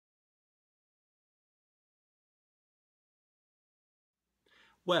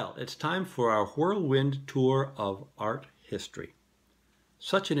Well, it's time for our whirlwind tour of art history.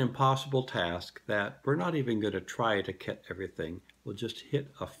 Such an impossible task that we're not even going to try to get everything. We'll just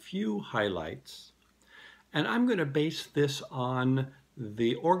hit a few highlights. And I'm going to base this on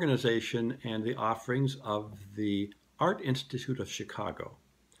the organization and the offerings of the Art Institute of Chicago.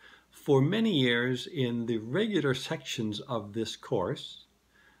 For many years in the regular sections of this course,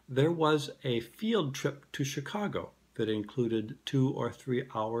 there was a field trip to Chicago that included 2 or 3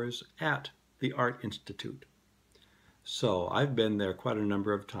 hours at the Art Institute. So I've been there quite a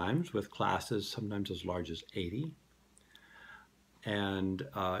number of times with classes, sometimes as large as 80. And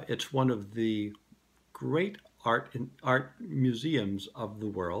it's one of the great art museums of the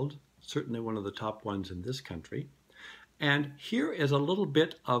world, certainly one of the top ones in this country. And here is a little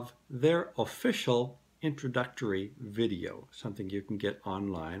bit of their official introductory video, something you can get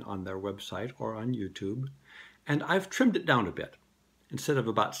online on their website or on YouTube. And I've trimmed it down a bit. Instead of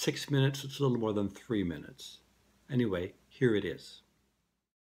about 6 minutes, it's a little more than 3 minutes. Anyway, here it is.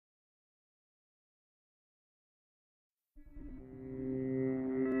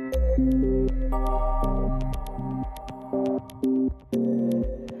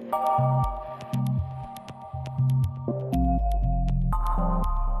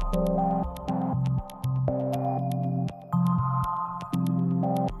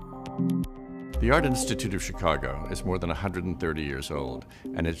 The Art Institute of Chicago is more than 130 years old,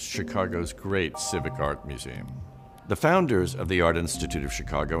 and it's Chicago's great civic art museum. The founders of the Art Institute of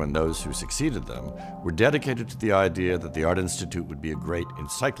Chicago and those who succeeded them were dedicated to the idea that the Art Institute would be a great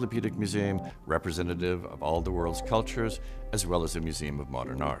encyclopedic museum representative of all the world's cultures, as well as a museum of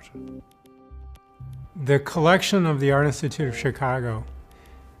modern art. The collection of the Art Institute of Chicago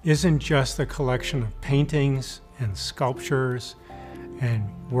isn't just a collection of paintings and sculptures and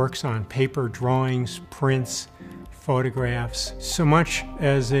works on paper, drawings, prints, photographs, so much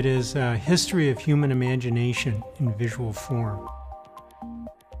as it is a history of human imagination in visual form.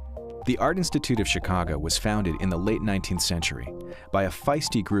 The Art Institute of Chicago was founded in the late 19th century by a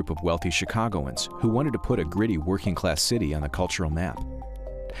feisty group of wealthy Chicagoans who wanted to put a gritty working-class city on the cultural map.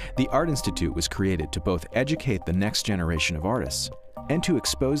 The Art Institute was created to both educate the next generation of artists and to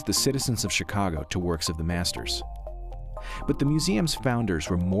expose the citizens of Chicago to works of the masters. But the museum's founders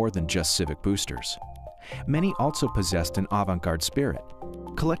were more than just civic boosters. Many also possessed an avant-garde spirit,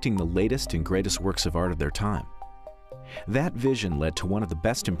 collecting the latest and greatest works of art of their time. That vision led to one of the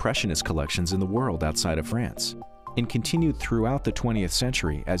best Impressionist collections in the world outside of France, and continued throughout the 20th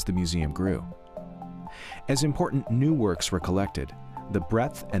century as the museum grew. As important new works were collected, the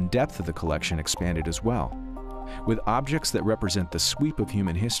breadth and depth of the collection expanded as well, with objects that represent the sweep of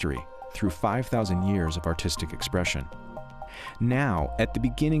human history through 5,000 years of artistic expression. Now, at the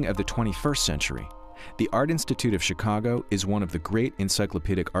beginning of the 21st century, the Art Institute of Chicago is one of the great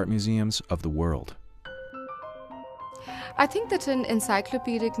encyclopedic art museums of the world. I think that an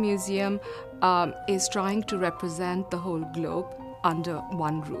encyclopedic museum is trying to represent the whole globe under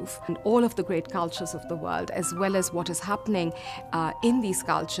one roof, and all of the great cultures of the world, as well as what is happening in these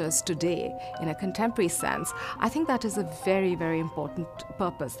cultures today in a contemporary sense. I think that is a very, very important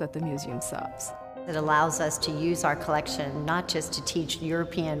purpose that the museum serves. It allows us to use our collection not just to teach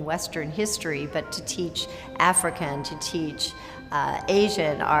European Western history, but to teach African, to teach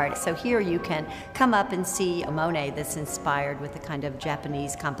Asian art. So here you can come up and see a Monet that's inspired with a kind of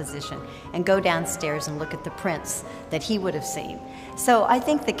Japanese composition, and go downstairs and look at the prints that he would have seen. So I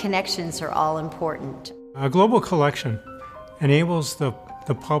think the connections are all important. A global collection enables the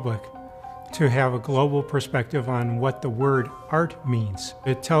public to have a global perspective on what the word art means.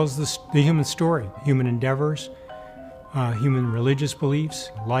 It tells the human story, human endeavors, human religious beliefs,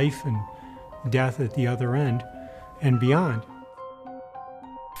 life and death at the other end, and beyond.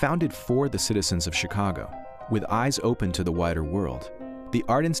 Founded for the citizens of Chicago, with eyes open to the wider world, the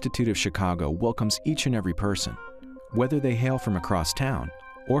Art Institute of Chicago welcomes each and every person, whether they hail from across town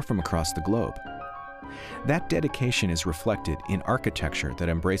or from across the globe. That dedication is reflected in architecture that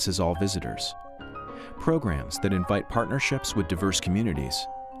embraces all visitors, programs that invite partnerships with diverse communities,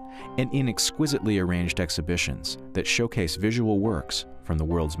 and in exquisitely arranged exhibitions that showcase visual works from the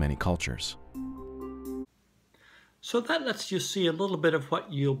world's many cultures. So that lets you see a little bit of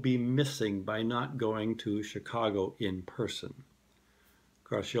what you'll be missing by not going to Chicago in person. Of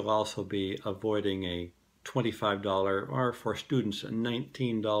course, you'll also be avoiding a $25 or for students a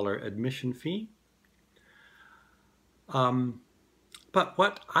 $19 admission fee. But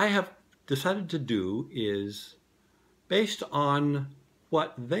what I have decided to do is, based on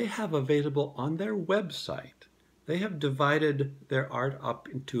what they have available on their website, they have divided their art up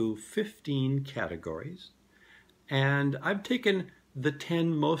into 15 categories. And I've taken the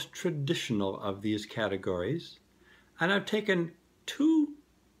 10 most traditional of these categories, and I've taken 2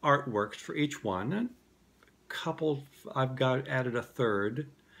 artworks for each one, and a couple, I've got added a third,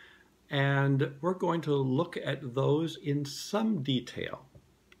 and we're going to look at those in some detail.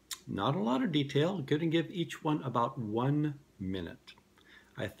 Not a lot of detail. I'm going to give each one about 1 minute.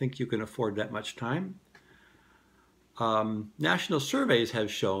 I think you can afford that much time. National surveys have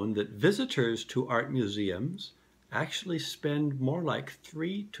shown that visitors to art museums actually spend more like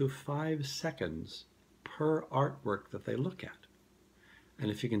 3 to 5 seconds per artwork that they look at. And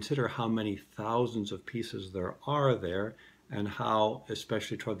if you consider how many thousands of pieces there are there, and how,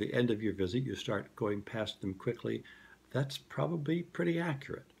 especially toward the end of your visit, you start going past them quickly, that's probably pretty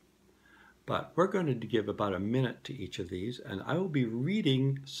accurate. But we're going to give about a minute to each of these, and I will be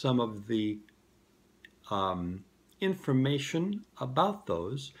reading some of the information about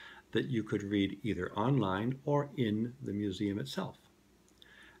those that you could read either online or in the museum itself.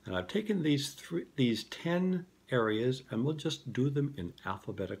 And I've taken these 10 areas, and we'll just do them in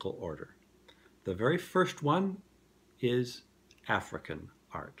alphabetical order. The very first one is African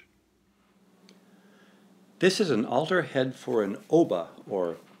art. This is an altar head for an Oba,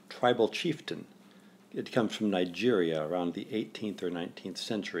 or tribal chieftain. It comes from Nigeria around the 18th or 19th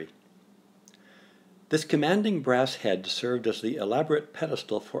century. This commanding brass head served as the elaborate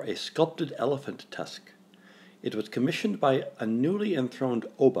pedestal for a sculpted elephant tusk. It was commissioned by a newly enthroned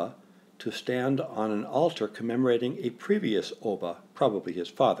Oba to stand on an altar commemorating a previous Oba, probably his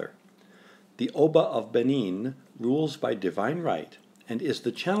father. The Oba of Benin rules by divine right and is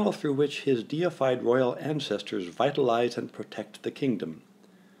the channel through which his deified royal ancestors vitalize and protect the kingdom.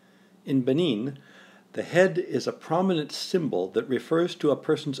 In Benin, the head is a prominent symbol that refers to a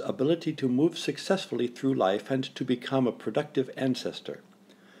person's ability to move successfully through life and to become a productive ancestor.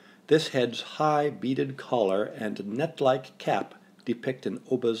 This head's high beaded collar and net-like cap depict an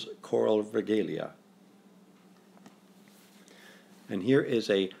Oba's choral regalia. And here is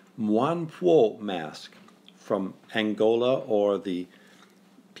a Mwanpwo mask from Angola or the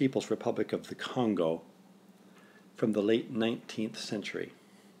People's Republic of the Congo from the late 19th century.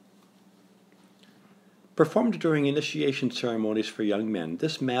 Performed during initiation ceremonies for young men,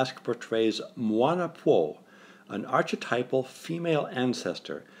 this mask portrays Mwanapwo, an archetypal female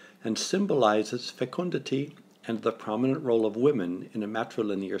ancestor, and symbolizes fecundity and the prominent role of women in a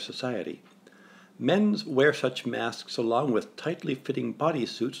matrilinear society. Men wear such masks along with tightly fitting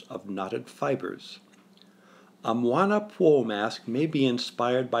bodysuits of knotted fibers. A Mwanapwo mask may be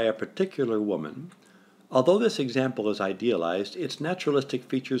inspired by a particular woman. Although this example is idealized, its naturalistic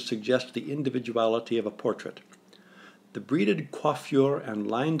features suggest the individuality of a portrait. The braided coiffure and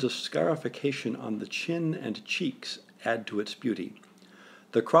lines of scarification on the chin and cheeks add to its beauty.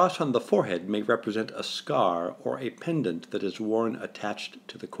 The cross on the forehead may represent a scar or a pendant that is worn attached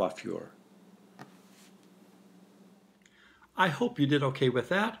to the coiffure. I hope you did okay with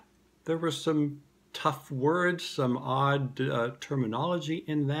that. There were some tough words, some odd terminology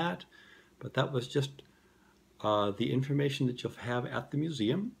in that, but that was just the information that you'll have at the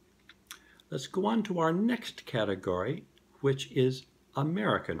museum. Let's go on to our next category, which is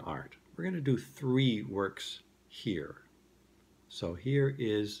American art. We're going to do 3 works here. So here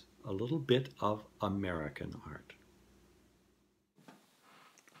is a little bit of American art.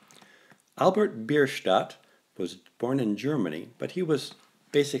 Albert Bierstadt was born in Germany, but he was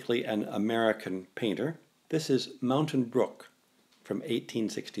basically an American painter. This is Mountain Brook from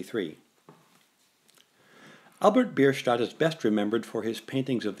 1863. Albert Bierstadt is best remembered for his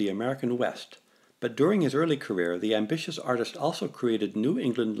paintings of the American West, but during his early career, the ambitious artist also created New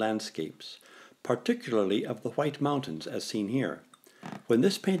England landscapes, particularly of the White Mountains, as seen here. When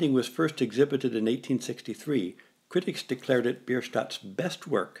this painting was first exhibited in 1863, critics declared it Bierstadt's best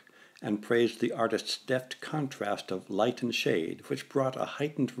work and praised the artist's deft contrast of light and shade, which brought a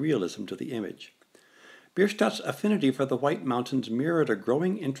heightened realism to the image. Bierstadt's affinity for the White Mountains mirrored a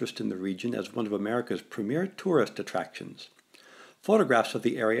growing interest in the region as one of America's premier tourist attractions. Photographs of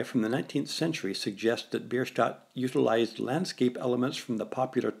the area from the 19th century suggest that Bierstadt utilized landscape elements from the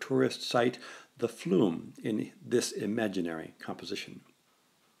popular tourist site The Flume in this imaginary composition.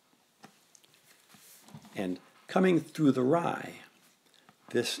 And coming through the Rye,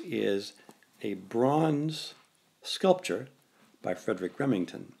 this is a bronze sculpture by Frederick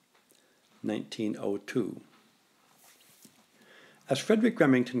Remington, 1902. As Frederick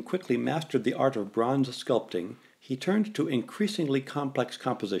Remington quickly mastered the art of bronze sculpting, he turned to increasingly complex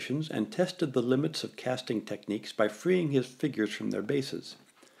compositions and tested the limits of casting techniques by freeing his figures from their bases.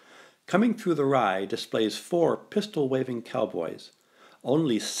 Coming Through the Rye displays 4 pistol-waving cowboys.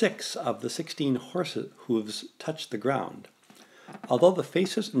 Only 6 of the 16 horse hooves touch the ground. Although the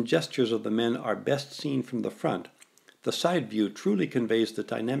faces and gestures of the men are best seen from the front, the side view truly conveys the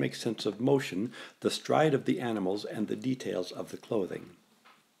dynamic sense of motion, the stride of the animals, and the details of the clothing.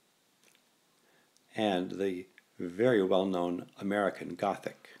 And the very well-known American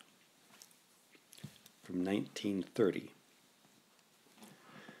Gothic from 1930.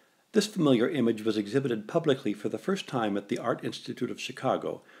 This familiar image was exhibited publicly for the first time at the Art Institute of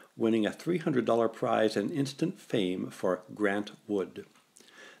Chicago, winning a $300 prize and instant fame for Grant Wood.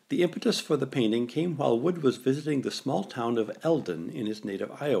 The impetus for the painting came while Wood was visiting the small town of Eldon in his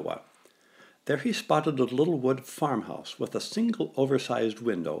native Iowa. There he spotted a little wood farmhouse with a single oversized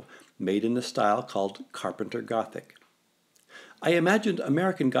window made in a style called Carpenter Gothic. I imagined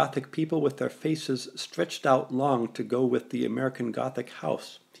American Gothic people with their faces stretched out long to go with the American Gothic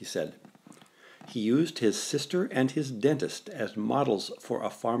house, he said. He used his sister and his dentist as models for a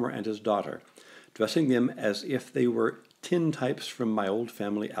farmer and his daughter, dressing them as if they were tintypes from my old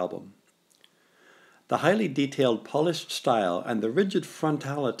family album. The highly detailed, polished style and the rigid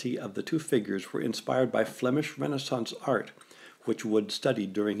frontality of the two figures were inspired by Flemish Renaissance art, which Wood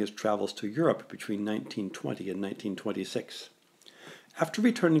studied during his travels to Europe between 1920 and 1926. After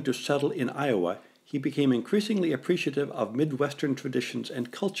returning to settle in Iowa, he became increasingly appreciative of Midwestern traditions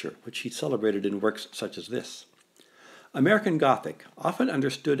and culture, which he celebrated in works such as this. American Gothic, often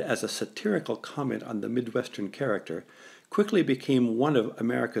understood as a satirical comment on the Midwestern character, quickly became one of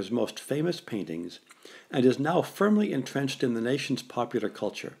America's most famous paintings and is now firmly entrenched in the nation's popular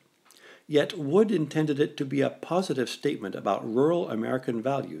culture. Yet Wood intended it to be a positive statement about rural American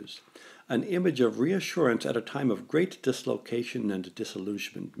values, an image of reassurance at a time of great dislocation and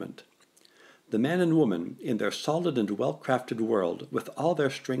disillusionment. The man and woman, in their solid and well-crafted world, with all their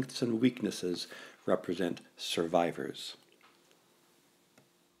strengths and weaknesses, represent survivors.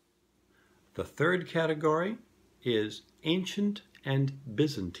 The third category is Ancient and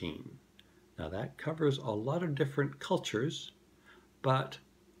Byzantine. Now that covers a lot of different cultures, but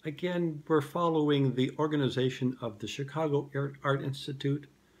again, we're following the organization of the Chicago Art Institute,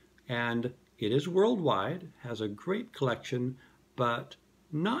 and it is worldwide, has a great collection, but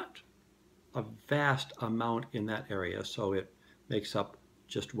not a vast amount in that area, so it makes up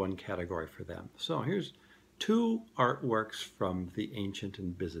just one category for them. So here's two artworks from the Ancient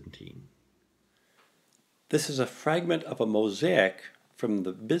and Byzantine. This is a fragment of a mosaic from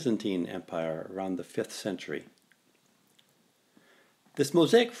the Byzantine Empire around the 5th century. This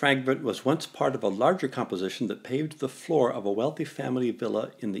mosaic fragment was once part of a larger composition that paved the floor of a wealthy family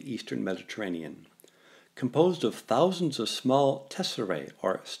villa in the eastern Mediterranean. Composed of thousands of small tesserae,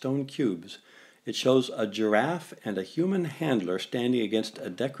 or stone cubes, it shows a giraffe and a human handler standing against a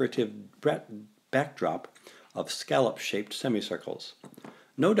decorative backdrop of scallop-shaped semicircles.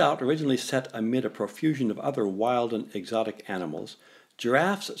 No doubt originally set amid a profusion of other wild and exotic animals,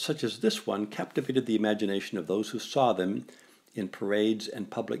 giraffes such as this one captivated the imagination of those who saw them in parades and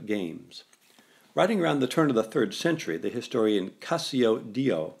public games. Writing around the turn of the 3rd century, the historian Cassio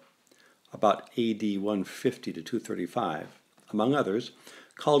Dio, about AD 150 to 235, among others,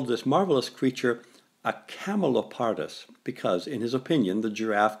 called this marvelous creature a camelopardus because, in his opinion, the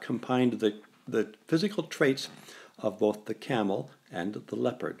giraffe combined the physical traits of both the camel and the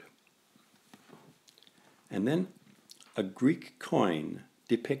leopard. And then a Greek coin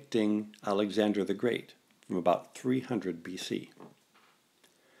depicting Alexander the Great from about 300 BC.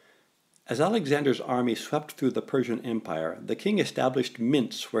 As Alexander's army swept through the Persian Empire, the king established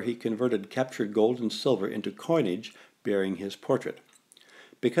mints where he converted captured gold and silver into coinage bearing his portrait.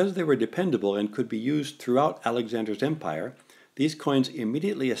 Because they were dependable and could be used throughout Alexander's empire, these coins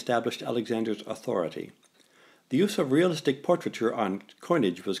immediately established Alexander's authority. The use of realistic portraiture on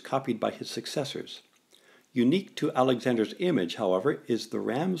coinage was copied by his successors. Unique to Alexander's image, however, is the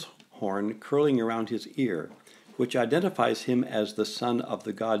ram's horn curling around his ear, which identifies him as the son of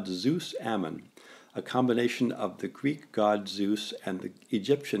the god Zeus Ammon, a combination of the Greek god Zeus and the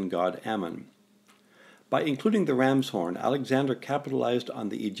Egyptian god Ammon. By including the ram's horn, Alexander capitalized on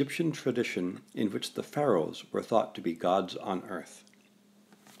the Egyptian tradition in which the pharaohs were thought to be gods on earth.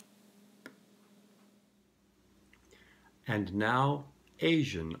 And now,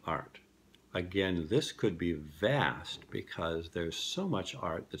 Asian art. Again, this could be vast because there's so much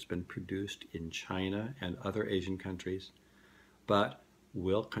art that's been produced in China and other Asian countries, but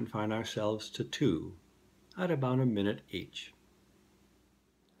we'll confine ourselves to two at about a minute each.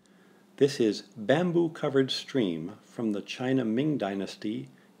 This is Bamboo-Covered Stream from the China Ming Dynasty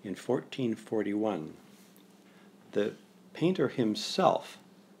in 1441. The painter himself,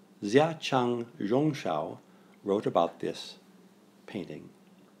 Xiachang Zhongshao, wrote about this painting.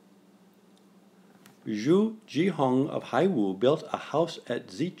 Zhu Jihong of Haiwu built a house at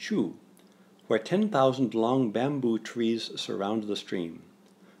Zichu, where 10,000 long bamboo trees surround the stream.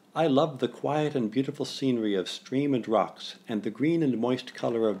 I love the quiet and beautiful scenery of stream and rocks, and the green and moist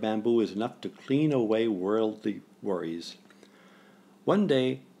color of bamboo is enough to clean away worldly worries. One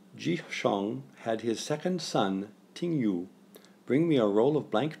day, Jishong had his second son, Tingyu, bring me a roll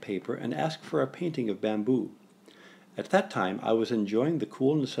of blank paper and ask for a painting of bamboo. At that time, I was enjoying the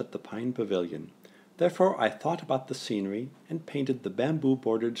coolness at the Pine Pavilion. Therefore, I thought about the scenery and painted the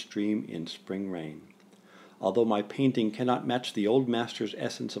bamboo-bordered stream in spring rain. Although my painting cannot match the old master's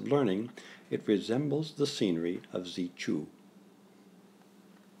essence of learning, it resembles the scenery of Zichu.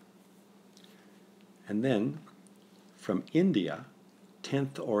 And then, from India,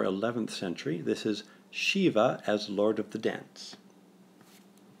 10th or 11th century, this is Shiva as Lord of the Dance.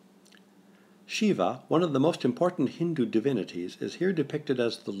 Shiva, one of the most important Hindu divinities, is here depicted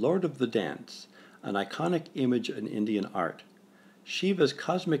as the Lord of the Dance, an iconic image in Indian art. Shiva's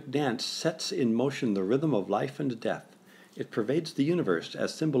cosmic dance sets in motion the rhythm of life and death. It pervades the universe,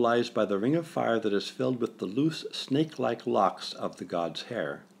 as symbolized by the ring of fire that is filled with the loose, snake-like locks of the god's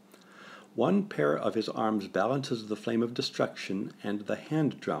hair. One pair of his arms balances the flame of destruction and the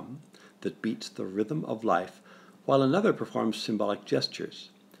hand drum that beats the rhythm of life, while another performs symbolic gestures.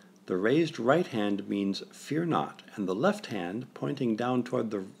 The raised right hand means fear not, and the left hand, pointing down toward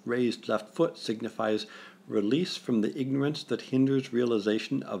the raised left foot, signifies release from the ignorance that hinders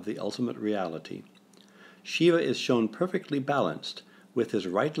realization of the ultimate reality. Shiva is shown perfectly balanced, with his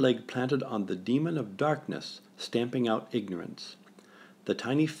right leg planted on the demon of darkness, stamping out ignorance. The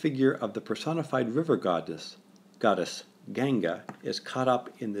tiny figure of the personified river goddess Ganga, is caught up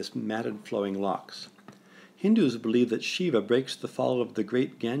in this matted flowing locks. Hindus believe that Shiva breaks the fall of the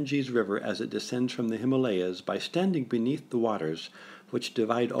great Ganges River as it descends from the Himalayas by standing beneath the waters, which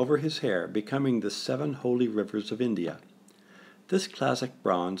divide over his hair, becoming the 7 holy rivers of India. This classic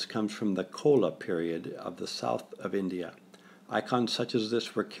bronze comes from the Kola period of the south of India. Icons such as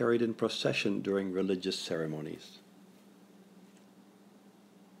this were carried in procession during religious ceremonies.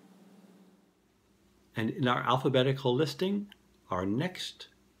 And in our alphabetical listing, our next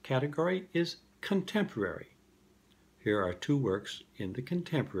category is contemporary. Here are 2 works in the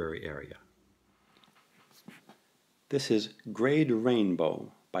contemporary area. This is Grade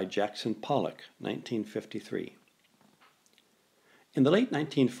Rainbow by Jackson Pollock, 1953. In the late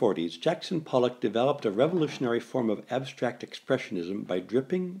 1940s, Jackson Pollock developed a revolutionary form of abstract expressionism by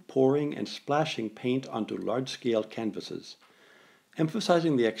dripping, pouring, and splashing paint onto large-scale canvases.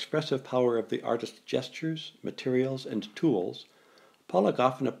 Emphasizing the expressive power of the artist's gestures, materials, and tools, Pollock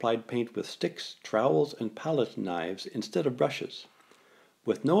often applied paint with sticks, trowels, and palette knives instead of brushes.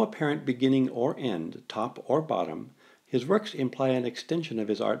 With no apparent beginning or end, top or bottom, his works imply an extension of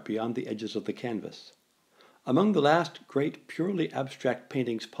his art beyond the edges of the canvas. Among the last great purely abstract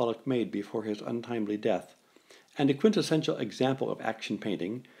paintings Pollock made before his untimely death, and a quintessential example of action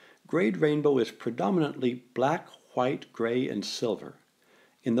painting, Grade Rainbow is predominantly black, white, gray, and silver.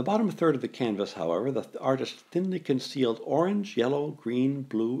 In the bottom third of the canvas, however, the artist thinly concealed orange, yellow, green,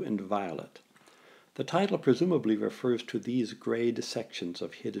 blue, and violet. The title presumably refers to these grayed sections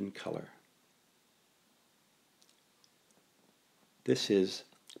of hidden color. This is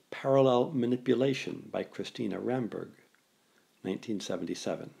Parallel Manipulation by Christina Ramberg,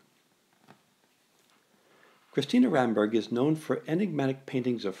 1977. Christina Ramberg is known for enigmatic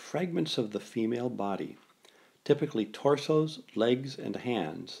paintings of fragments of the female body, typically torsos, legs, and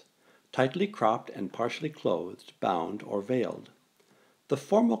hands, tightly cropped and partially clothed, bound, or veiled. The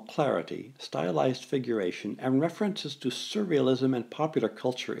formal clarity, stylized figuration, and references to surrealism and popular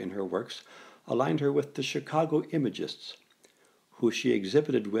culture in her works aligned her with the Chicago Imagists, who she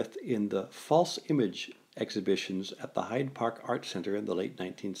exhibited with in the False Image exhibitions at the Hyde Park Art Center in the late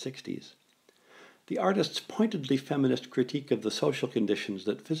 1960s. The artist's pointedly feminist critique of the social conditions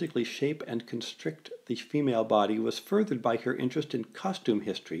that physically shape and constrict the female body was furthered by her interest in costume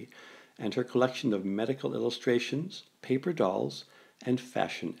history and her collection of medical illustrations, paper dolls, and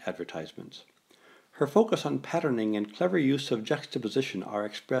fashion advertisements. Her focus on patterning and clever use of juxtaposition are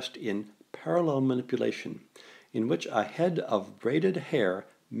expressed in Parallel Manipulation, in which a head of braided hair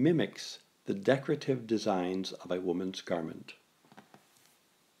mimics the decorative designs of a woman's garment.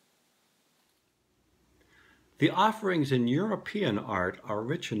 The offerings in European art are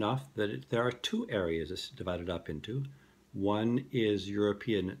rich enough that there are 2 areas it's divided up into. One is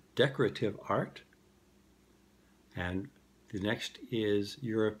European decorative art, and the next is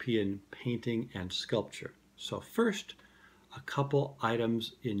European painting and sculpture. So first, a couple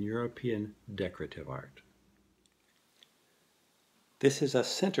items in European decorative art. This is a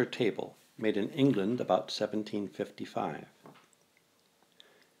center table made in England about 1755.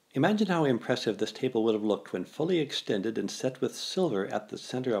 Imagine how impressive this table would have looked when fully extended and set with silver at the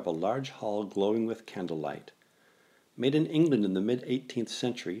center of a large hall glowing with candlelight. Made in England in the mid-18th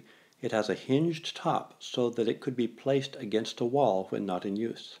century, it has a hinged top so that it could be placed against a wall when not in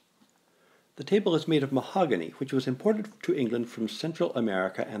use. The table is made of mahogany, which was imported to England from Central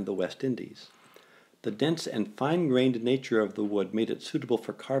America and the West Indies. The dense and fine-grained nature of the wood made it suitable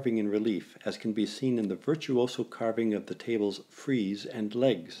for carving in relief, as can be seen in the virtuoso carving of the table's frieze and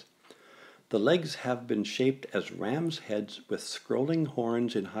legs. The legs have been shaped as ram's heads with scrolling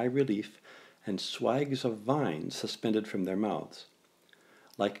horns in high relief and swags of vines suspended from their mouths.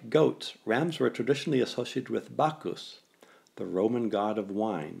 Like goats, rams were traditionally associated with Bacchus, the Roman god of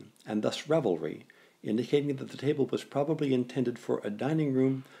wine, and thus revelry, indicating that the table was probably intended for a dining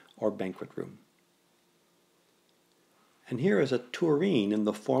room or banquet room. And here is a tureen in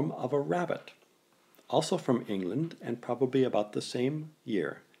the form of a rabbit, also from England and probably about the same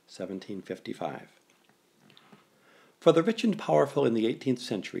year, 1755. For the rich and powerful in the 18th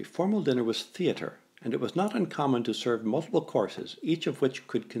century, formal dinner was theater, and it was not uncommon to serve multiple courses, each of which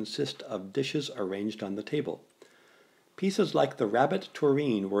could consist of dishes arranged on the table. Pieces like the rabbit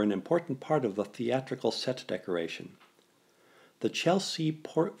tureen were an important part of the theatrical set decoration. The Chelsea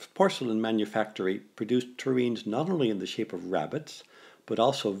porcelain manufactory produced tureens not only in the shape of rabbits, but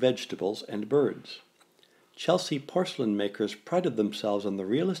also vegetables and birds. Chelsea porcelain makers prided themselves on the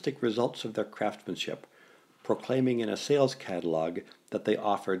realistic results of their craftsmanship, proclaiming in a sales catalog that they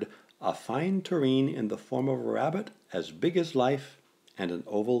offered a fine tureen in the form of a rabbit as big as life and an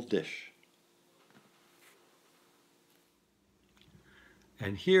oval dish.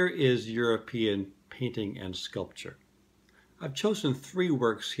 And here is European painting and sculpture. I've chosen 3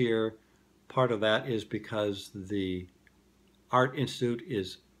 works here. Part of that is because the Art Institute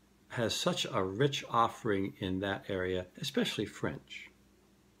has such a rich offering in that area, especially French.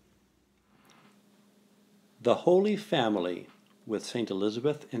 The Holy Family with St.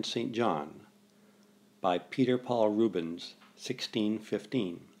 Elizabeth and St. John by Peter Paul Rubens,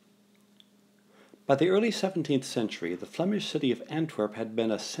 1615. By the early 17th century, the Flemish city of Antwerp had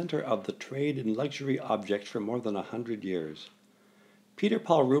been a center of the trade in luxury objects for more than 100 years. Peter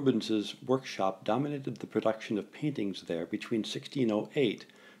Paul Rubens's workshop dominated the production of paintings there between 1608,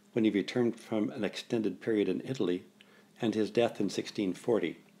 when he returned from an extended period in Italy, and his death in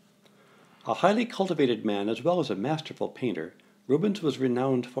 1640. A highly cultivated man as well as a masterful painter, Rubens was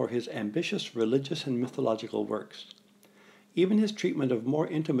renowned for his ambitious religious and mythological works. Even his treatment of more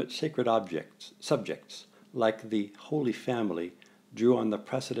intimate sacred subjects, like the Holy Family, drew on the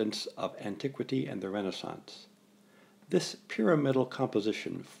precedents of antiquity and the Renaissance. This pyramidal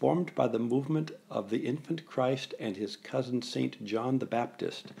composition, formed by the movement of the infant Christ and his cousin St. John the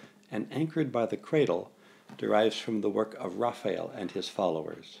Baptist, and anchored by the cradle, derives from the work of Raphael and his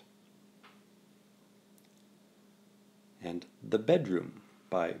followers. And The Bedroom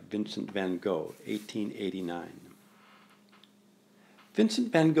by Vincent van Gogh, 1889.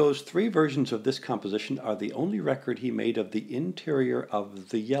 Vincent van Gogh's 3 versions of this composition are the only record he made of the interior of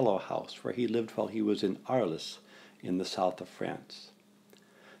the Yellow House, where he lived while he was in Arles, in the south of France.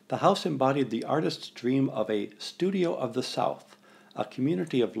 The house embodied the artist's dream of a studio of the South, a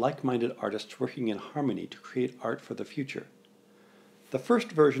community of like-minded artists working in harmony to create art for the future. The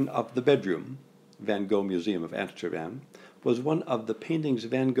first version of The Bedroom, Van Gogh Museum of Amsterdam, was one of the paintings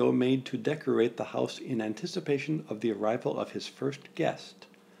Van Gogh made to decorate the house in anticipation of the arrival of his first guest,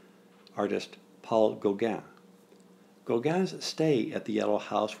 artist Paul Gauguin. Gauguin's stay at the Yellow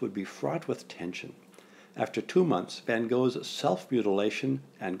House would be fraught with tension. After 2 months, Van Gogh's self-mutilation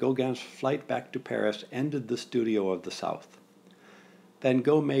and Gauguin's flight back to Paris ended the studio of the South. Van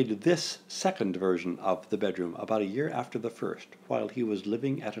Gogh made this second version of The Bedroom about a year after the first, while he was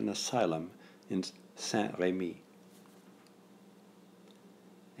living at an asylum in Saint-Rémy.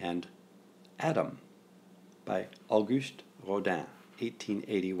 And Adam by Auguste Rodin,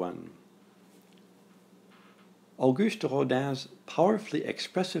 1881. Auguste Rodin's powerfully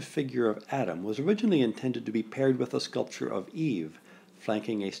expressive figure of Adam was originally intended to be paired with a sculpture of Eve,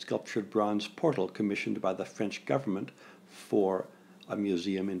 flanking a sculptured bronze portal commissioned by the French government for a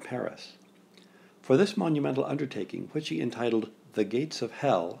museum in Paris. For this monumental undertaking, which he entitled The Gates of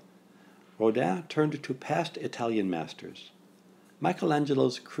Hell, Rodin turned to past Italian masters.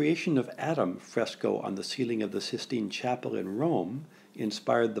 Michelangelo's Creation of Adam fresco on the ceiling of the Sistine Chapel in Rome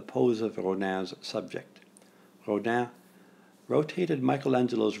inspired the pose of Rodin's subject. Rodin rotated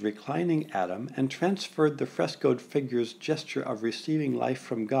Michelangelo's reclining Adam and transferred the frescoed figure's gesture of receiving life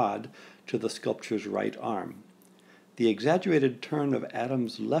from God to the sculpture's right arm. The exaggerated turn of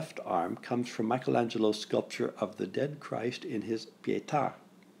Adam's left arm comes from Michelangelo's sculpture of the dead Christ in his Pietà.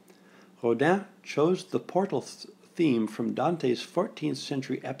 Rodin chose the portal theme from Dante's 14th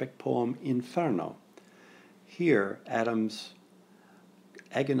century epic poem Inferno. Here, Adam's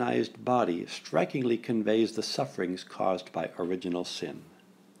agonized body strikingly conveys the sufferings caused by original sin.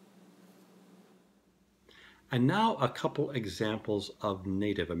 And now a couple examples of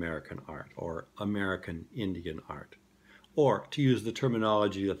Native American art, or American Indian art. Or, to use the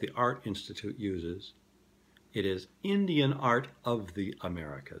terminology that the Art Institute uses, it is Indian art of the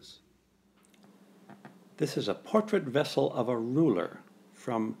Americas. This is a portrait vessel of a ruler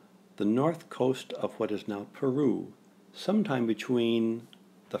from the north coast of what is now Peru, sometime between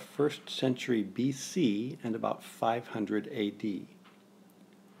the 1st century BC and about 500 AD.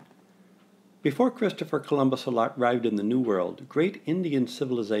 Before Christopher Columbus arrived in the New World, great Indian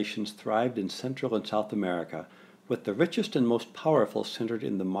civilizations thrived in Central and South America, with the richest and most powerful centered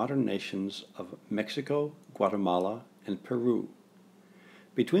in the modern nations of Mexico, Guatemala, and Peru.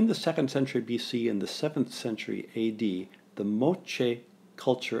 Between the 2nd century BC and the 7th century AD, the Moche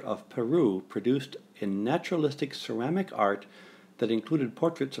culture of Peru produced a naturalistic ceramic art that included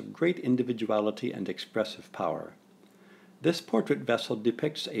portraits of great individuality and expressive power. This portrait vessel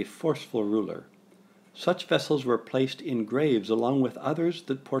depicts a forceful ruler. Such vessels were placed in graves along with others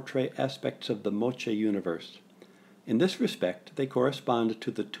that portray aspects of the Moche universe. In this respect, they correspond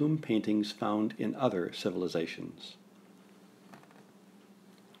to the tomb paintings found in other civilizations.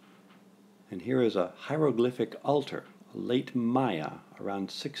 And here is a hieroglyphic altar, a late Maya,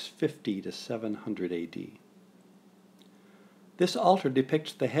 around 650 to 700 AD. This altar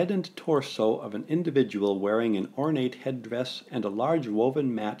depicts the head and torso of an individual wearing an ornate headdress and a large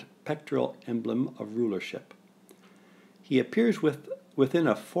woven mat pectoral emblem of rulership. He appears within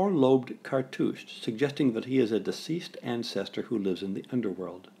a four-lobed cartouche, suggesting that he is a deceased ancestor who lives in the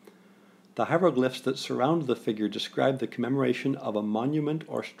underworld. The hieroglyphs that surround the figure describe the commemoration of a monument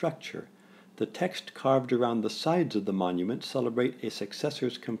or structure. The text carved around the sides of the monument celebrate a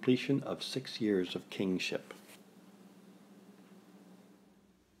successor's completion of 6 years of kingship.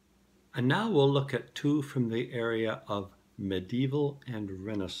 And now we'll look at two from the area of medieval and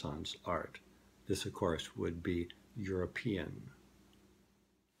Renaissance art. This, of course, would be European.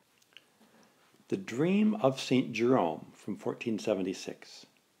 The Dream of St. Jerome from 1476.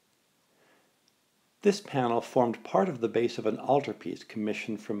 This panel formed part of the base of an altarpiece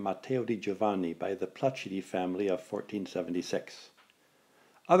commissioned from Matteo di Giovanni by the Placidi family of 1476.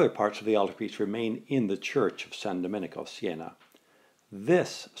 Other parts of the altarpiece remain in the church of San Domenico, Siena.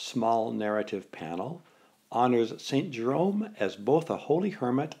 This small narrative panel honors St. Jerome as both a holy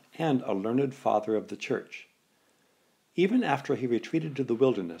hermit and a learned father of the church. Even after he retreated to the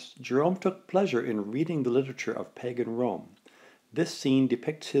wilderness, Jerome took pleasure in reading the literature of pagan Rome. This scene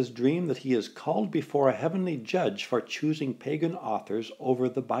depicts his dream that he is called before a heavenly judge for choosing pagan authors over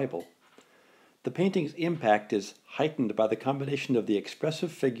the Bible. The painting's impact is heightened by the combination of the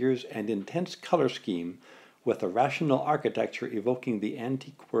expressive figures and intense color scheme with a rational architecture evoking the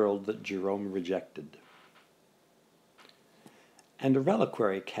antique world that Jerome rejected. And a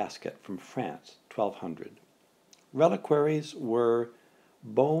reliquary casket from France, 1200. Reliquaries were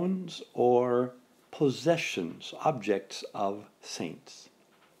bones or possessions, objects of saints.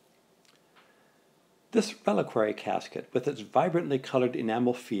 This reliquary casket, with its vibrantly colored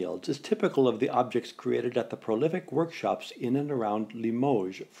enamel fields, is typical of the objects created at the prolific workshops in and around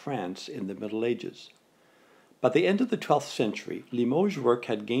Limoges, France, in the Middle Ages. By the end of the 12th century, Limoges work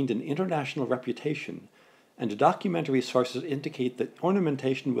had gained an international reputation, and documentary sources indicate that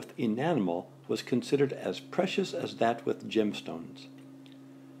ornamentation with enamel was considered as precious as that with gemstones.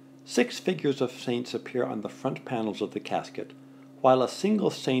 6 figures of saints appear on the front panels of the casket, while a single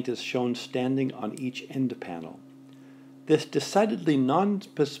saint is shown standing on each end panel. This decidedly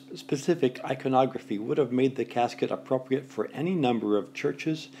non-specific iconography would have made the casket appropriate for any number of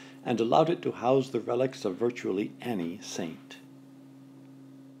churches and allowed it to house the relics of virtually any saint.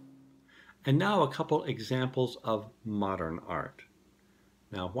 And now a couple examples of modern art.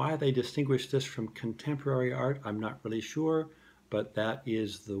 Now, why they distinguish this from contemporary art, I'm not really sure, but that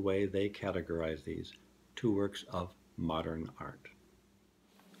is the way they categorize these. 2 works of modern art.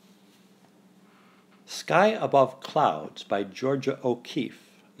 Sky Above Clouds by Georgia O'Keeffe,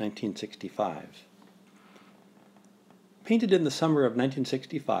 1965. Painted in the summer of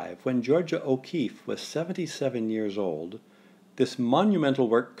 1965, when Georgia O'Keeffe was 77 years old, this monumental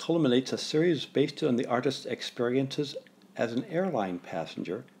work culminates a series based on the artist's experiences as an airline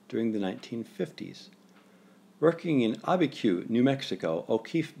passenger during the 1950s. Working in Abiquiu, New Mexico,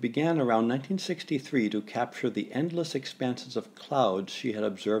 O'Keeffe began around 1963 to capture the endless expanses of clouds she had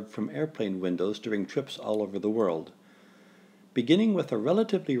observed from airplane windows during trips all over the world. Beginning with a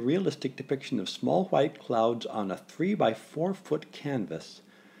relatively realistic depiction of small white clouds on a 3 by 4 foot canvas,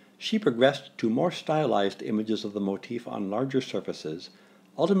 she progressed to more stylized images of the motif on larger surfaces,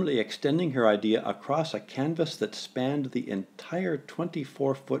 ultimately extending her idea across a canvas that spanned the entire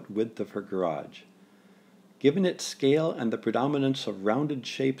 24-foot width of her garage. Given its scale and the predominance of rounded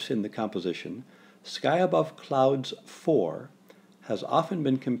shapes in the composition, Sky Above Clouds 4 has often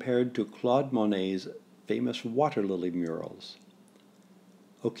been compared to Claude Monet's famous water lily murals.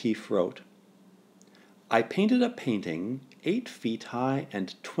 O'Keeffe wrote, "I painted a painting 8 feet high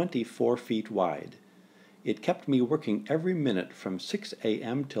and 24 feet wide. It kept me working every minute from 6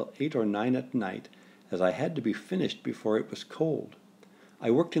 a.m. till 8 or 9 at night, as I had to be finished before it was cold.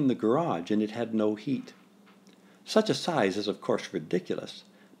 I worked in the garage and it had no heat. Such a size is of course ridiculous,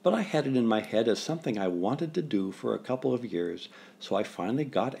 but I had it in my head as something I wanted to do for a couple of years, so I finally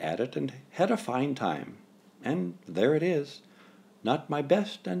got at it and had a fine time. And there it is, not my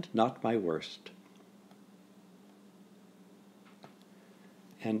best and not my worst."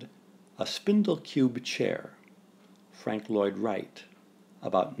 And A Spindle Cube Chair, Frank Lloyd Wright,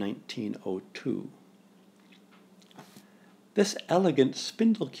 about 1902. This elegant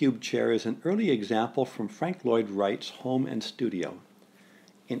spindle cube chair is an early example from Frank Lloyd Wright's home and studio.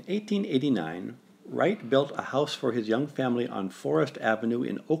 In 1889, Wright built a house for his young family on Forest Avenue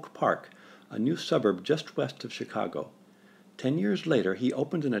in Oak Park, a new suburb just west of Chicago. 10 years later, he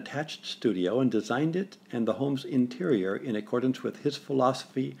opened an attached studio and designed it and the home's interior in accordance with his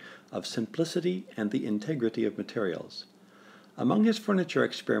philosophy of simplicity and the integrity of materials. Among his furniture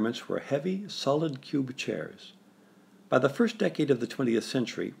experiments were heavy, solid cube chairs. By the first decade of the 20th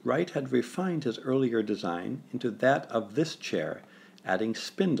century, Wright had refined his earlier design into that of this chair, adding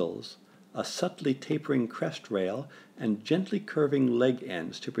spindles, a subtly tapering crest rail, and gently curving leg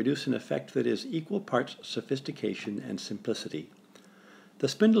ends to produce an effect that is equal parts sophistication and simplicity. The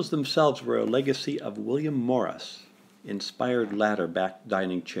spindles themselves were a legacy of William Morris, inspired ladder-backed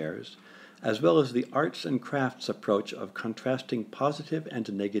dining chairs, as well as the arts and crafts approach of contrasting positive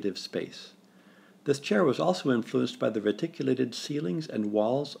and negative space. This chair was also influenced by the reticulated ceilings and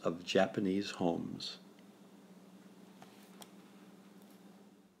walls of Japanese homes.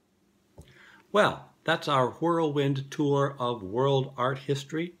 Well, that's our whirlwind tour of world art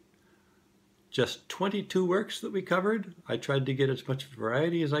history. Just 22 works that we covered. I tried to get as much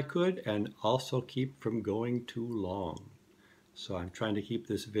variety as I could and also keep from going too long. So I'm trying to keep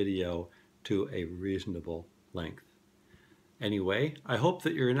this video to a reasonable length. Anyway, I hope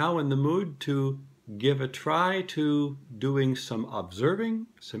that you're now in the mood to give a try to doing some observing,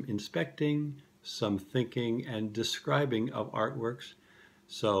 some inspecting, some thinking and describing of artworks.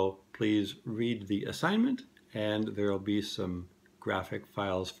 So please read the assignment, and there will be some graphic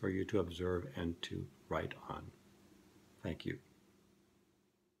files for you to observe and to write on. Thank you.